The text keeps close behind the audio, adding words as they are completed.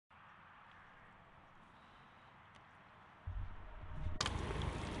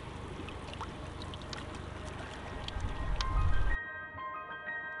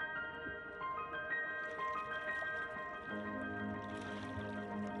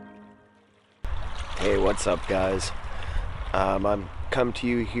Hey, what's up, guys? I'm come to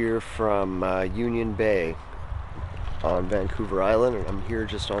you here from Union Bay on Vancouver Island, and I'm here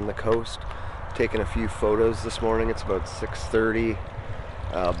just on the coast taking a few photos this morning. It's about 6:30,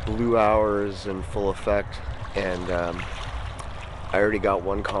 blue hours in full effect, and I already got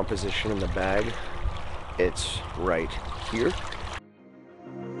one composition in the bag. It's right here.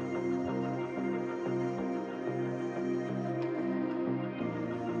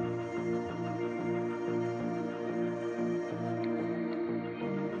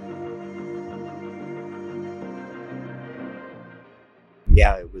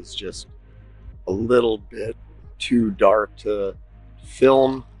 Yeah, it was just a little bit too dark to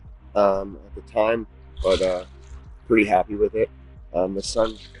film at the time, but pretty happy with it. The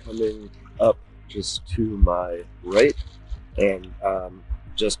sun's coming up just to my right, and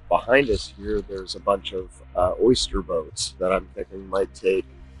just behind us here, there's a bunch of oyster boats that I'm thinking might take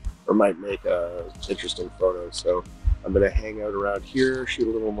or might make a interesting photo. So I'm gonna hang out around here, shoot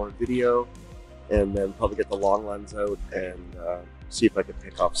a little more video, and then probably get the long lens out and see if I can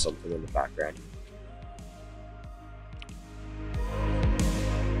pick off something in the background.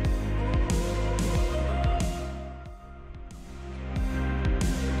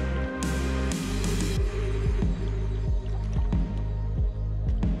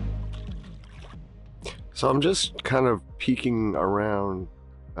 So I'm just kind of peeking around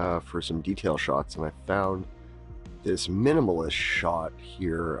for some detail shots, and I found this minimalist shot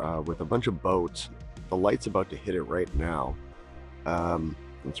here with a bunch of boats. The light's about to hit it right now.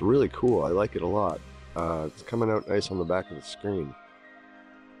 It's really cool. I like it a lot. It's coming out nice on the back of the screen.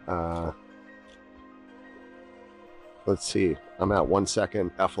 Let's see. I'm at 1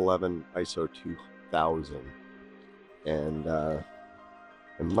 second, f11, ISO 2000, and I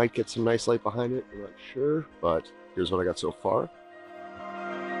might get some nice light behind it. I'm not sure, but here's what I got so far.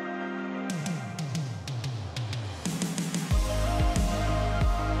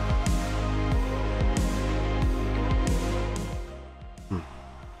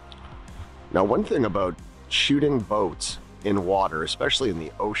 Now, one thing about shooting boats in water, especially in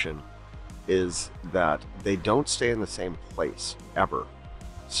the ocean, is that they don't stay in the same place ever.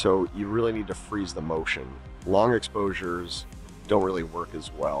 So you really need to freeze the motion. Long exposures don't really work as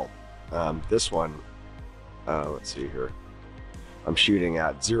well. This one, let's see here. I'm shooting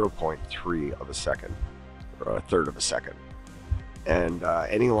at 0.3 of a second, or a third of a second. And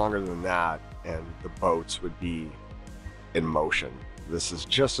any longer than that, and the boats would be in motion. This is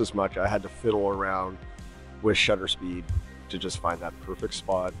just as much. I had to fiddle around with shutter speed to just find that perfect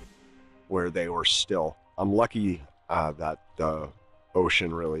spot where they were still. I'm lucky that the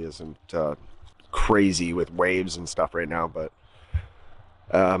ocean really isn't crazy with waves and stuff right now, but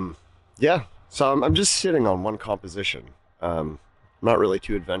yeah, so I'm just sitting on one composition. Not really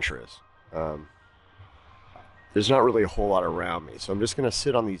too adventurous. There's not really a whole lot around me, so I'm just gonna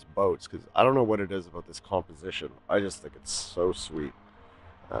sit on these boats because I don't know what it is about this composition. I just think it's so sweet.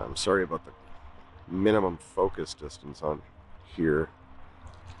 Sorry about the minimum focus distance on here,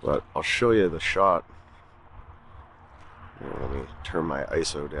 but I'll show you the shot. Here, let me turn my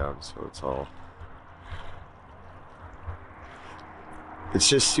ISO down so it's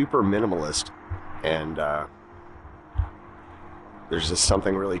just super minimalist, and there's just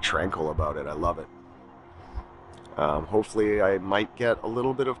something really tranquil about it. I love it. Hopefully I might get a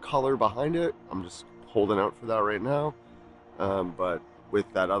little bit of color behind it. I'm just holding out for that right now. But with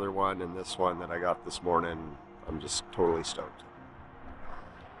that other one and this one that I got this morning, I'm just totally stoked.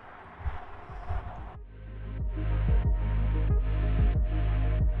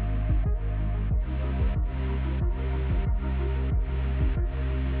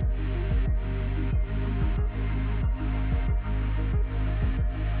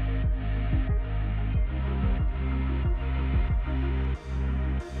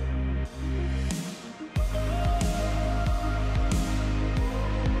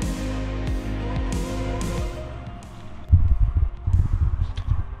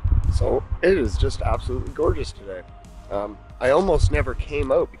 So it is just absolutely gorgeous today. I almost never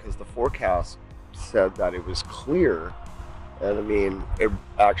came out because the forecast said that it was clear, and I mean, it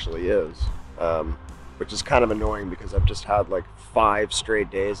actually is, which is kind of annoying because I've just had like 5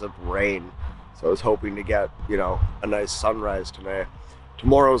 straight days of rain. So I was hoping to get, a nice sunrise tonight.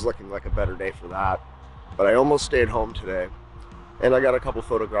 Tomorrow's looking like a better day for that, but I almost stayed home today, and I got a couple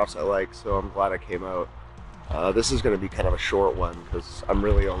photographs I like, so I'm glad I came out. This is going to be kind of a short one because I'm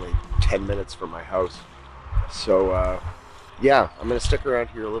really only 10 minutes from my house. So yeah, I'm going to stick around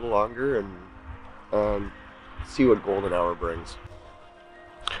here a little longer and see what golden hour brings.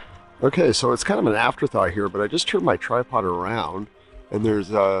 Okay, so it's kind of an afterthought here, but I just turned my tripod around, and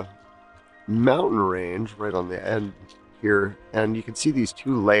there's mountain range right on the end here, and you can see these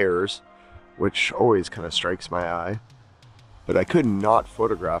two layers, which always kind of strikes my eye, but I could not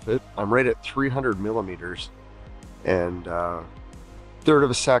photograph it. I'm right at 300 millimeters and third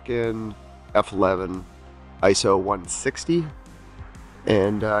of a second, f11, ISO 160,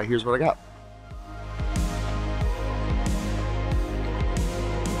 and here's what I got.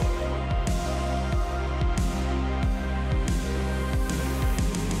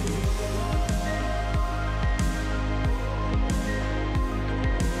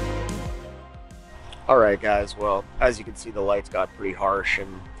 Alright guys, well, as you can see, the lights got pretty harsh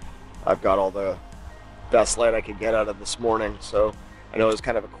and I've got all the best light I could get out of this morning, so I know it was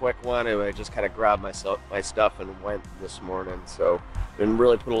kind of a quick one, and I just kind of grabbed my stuff and went this morning, so didn't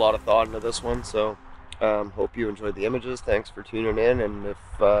really put a lot of thought into this one. So hope you enjoyed the images. Thanks for tuning in, and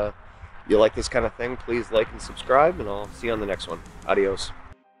if you like this kind of thing, please like and subscribe, and I'll see you on the next one. Adios.